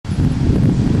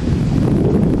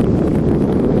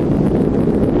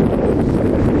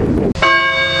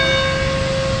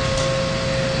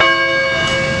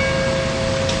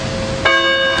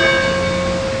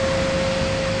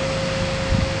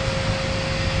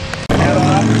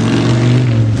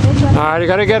right, you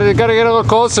gotta get a little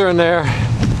closer in there.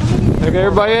 Get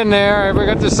everybody in there.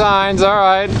 Everybody got their signs. All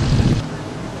right.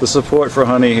 The support for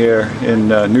Honey here in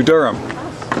New Durham.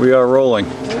 We are rolling.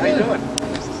 How you doing?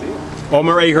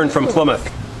 Omer Ahern from Plymouth.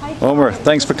 Omer,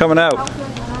 thanks for coming out.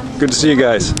 Good to see you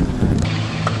guys. Is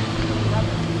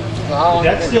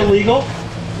that still legal?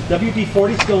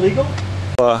 WD-40 still legal?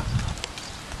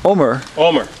 Omer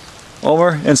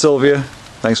and Sylvia,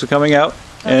 thanks for coming out.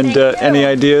 And any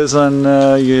ideas on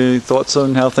your thoughts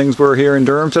on how things were here in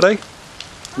Durham today?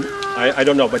 I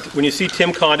don't know, but when you see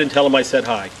Tim Condon, tell him I said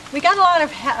hi. We got a lot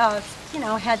of,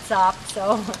 heads up,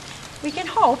 so we can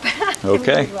hope.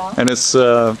 Okay, and it's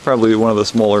probably one of the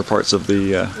smaller parts of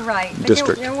the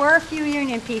district. There were a few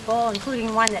union people,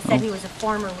 including one that said he was a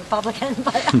former Republican,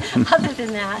 but other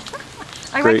than that,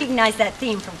 I recognize that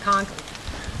theme from Concord.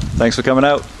 Thanks for coming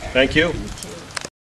out. Thank you.